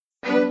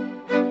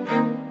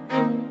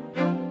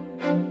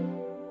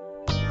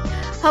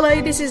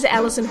Hello, this is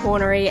Alison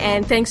Hornery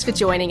and thanks for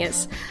joining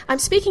us. I'm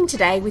speaking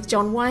today with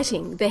John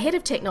Whiting, the Head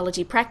of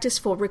Technology Practice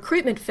for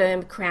recruitment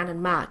firm Crown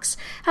 & Marks.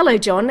 Hello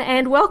John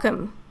and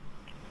welcome.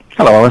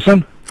 Hello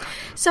Alison.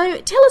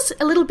 So tell us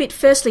a little bit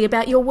firstly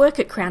about your work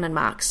at Crown &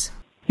 Marks.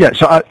 Yeah,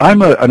 so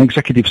I'm an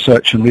executive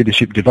search and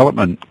leadership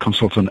development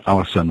consultant,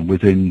 Alison,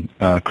 within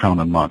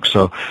Crown & Marks.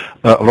 So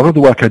a lot of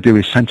the work I do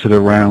is centred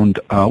around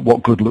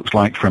what good looks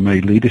like from a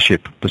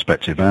leadership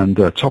perspective, and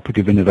the topic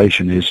of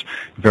innovation is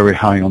very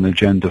high on the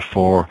agenda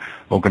for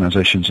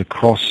organisations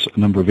across a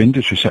number of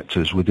industry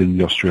sectors within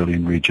the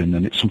Australian region,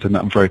 and it's something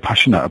that I'm very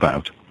passionate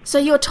about. So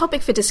your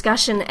topic for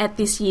discussion at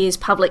this year's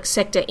Public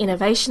Sector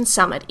Innovation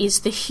Summit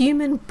is the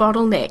Human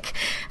Bottleneck.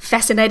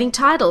 Fascinating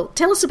title.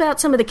 Tell us about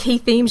some of the key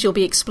themes you'll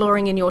be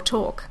exploring in your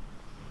talk.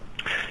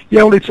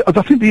 Yeah, well,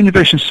 I think the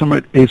Innovation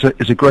Summit is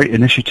a great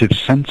initiative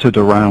centred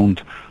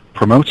around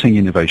promoting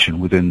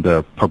innovation within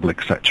the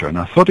public sector, and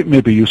I thought it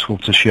may be useful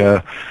to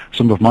share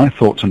some of my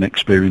thoughts and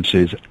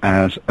experiences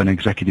as an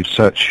executive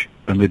search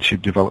and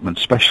leadership development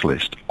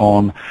specialist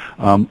on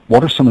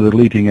what are some of the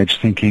leading edge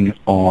thinking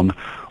on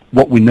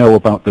what we know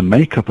about the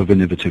makeup of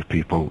innovative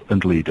people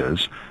and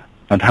leaders,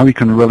 and how you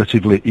can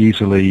relatively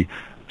easily,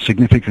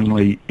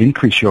 significantly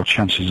increase your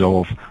chances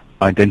of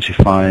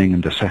identifying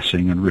and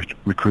assessing and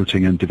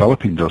recruiting and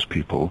developing those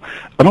people,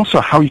 and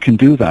also how you can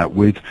do that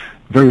with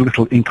very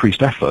little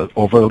increased effort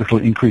or very little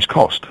increased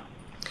cost.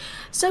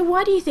 So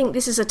why do you think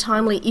this is a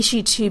timely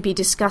issue to be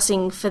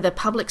discussing for the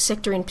public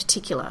sector in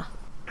particular?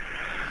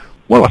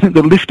 Well, I think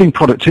that lifting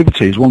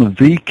productivity is one of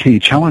the key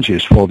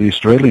challenges for the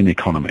Australian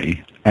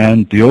economy,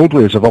 and the old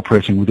ways of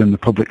operating within the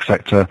public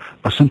sector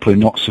are simply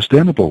not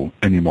sustainable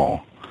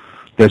anymore.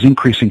 There's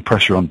increasing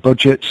pressure on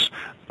budgets,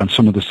 and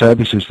some of the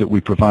services that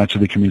we provide to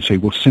the community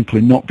will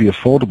simply not be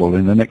affordable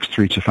in the next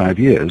 3 to 5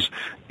 years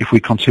if we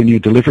continue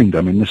delivering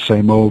them in the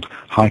same old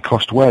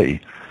high-cost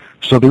way.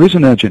 So there is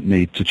an urgent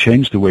need to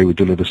change the way we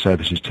deliver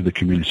services to the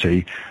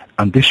community,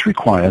 and this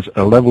requires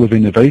a level of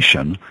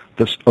innovation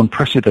that's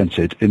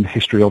unprecedented in the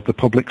history of the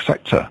public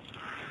sector.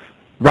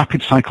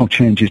 Rapid cycle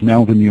change is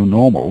now the new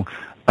normal,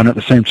 and at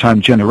the same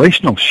time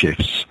generational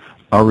shifts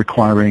are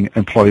requiring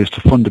employers to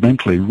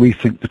fundamentally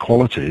rethink the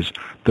qualities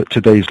that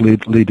today's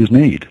leaders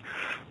need.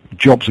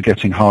 Jobs are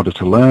getting harder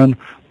to learn,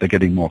 they're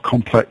getting more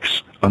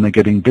complex, and they're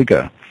getting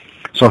bigger.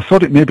 So I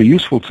thought it may be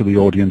useful to the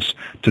audience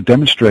to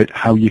demonstrate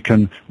how you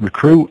can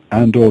recruit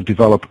and or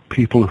develop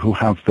people who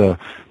have the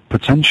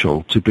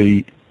potential to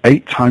be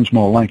 8 times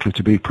more likely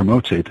to be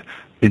promoted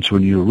into a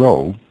new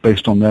role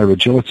based on their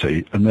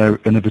agility and their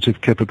innovative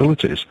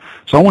capabilities.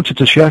 So I wanted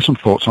to share some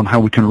thoughts on how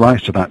we can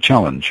rise to that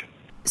challenge.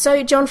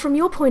 So John, from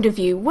your point of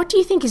view, what do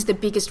you think is the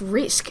biggest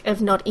risk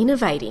of not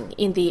innovating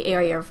in the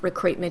area of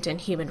recruitment and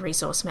human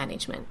resource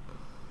management?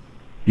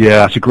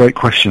 Yeah, that's a great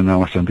question,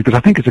 Alison, because I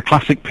think it's a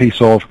classic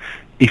piece of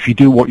if you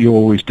do what you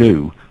always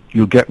do,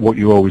 you'll get what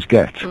you always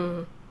get.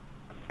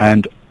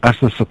 And as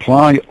the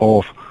supply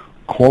of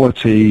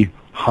quality,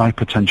 high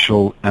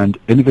potential and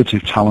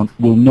innovative talent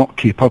will not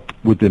keep up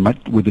with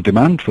the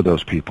demand for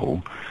those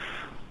people,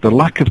 the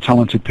lack of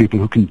talented people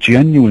who can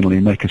genuinely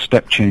make a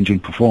step change in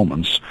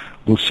performance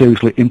will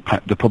seriously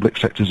impact the public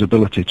sector's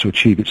ability to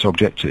achieve its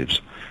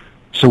objectives.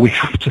 So we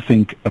have to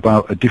think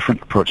about a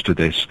different approach to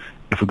this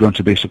if we're going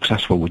to be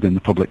successful within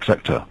the public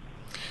sector.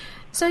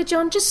 So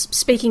John, just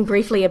speaking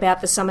briefly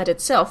about the summit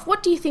itself,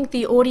 what do you think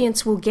the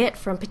audience will get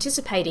from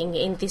participating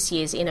in this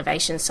year's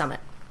Innovation Summit?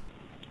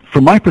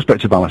 From my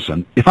perspective,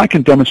 Alison, if I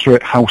can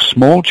demonstrate how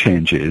small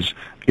changes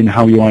in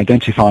how you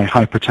identify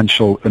high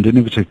potential and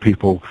innovative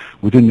people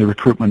within the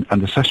recruitment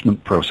and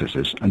assessment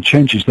processes and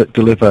changes that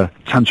deliver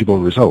tangible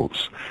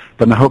results,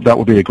 then I hope that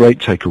will be a great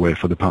takeaway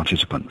for the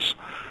participants.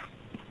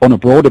 On a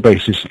broader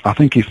basis, I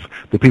think if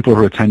the people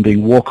who are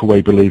attending walk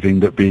away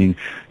believing that being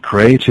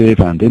creative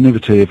and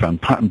innovative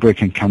and pattern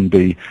breaking can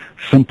be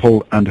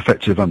simple and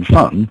effective and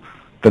fun,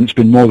 then it's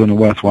been more than a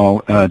worthwhile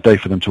day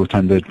for them to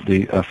attend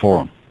the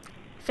forum.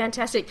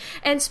 Fantastic.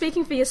 And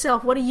speaking for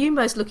yourself, what are you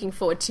most looking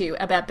forward to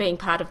about being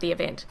part of the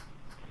event?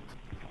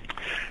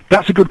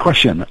 That's a good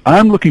question.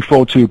 I'm looking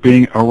forward to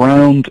being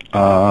around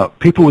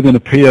people within a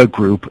peer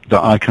group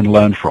that I can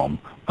learn from.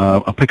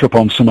 I'll pick up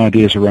on some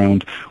ideas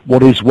around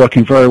what is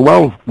working very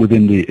well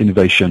within the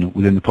innovation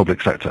within the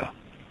public sector.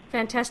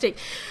 Fantastic.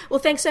 Well,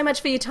 thanks so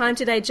much for your time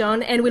today,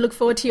 John, and we look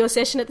forward to your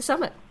session at the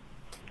summit.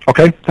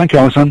 Okay, thank you,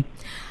 Alison.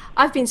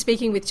 I've been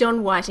speaking with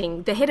John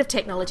Whiting, the Head of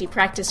Technology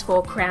Practice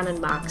for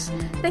Crown & Marks.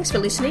 Thanks for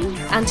listening.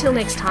 Until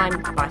next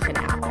time, bye for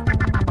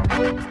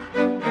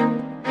now.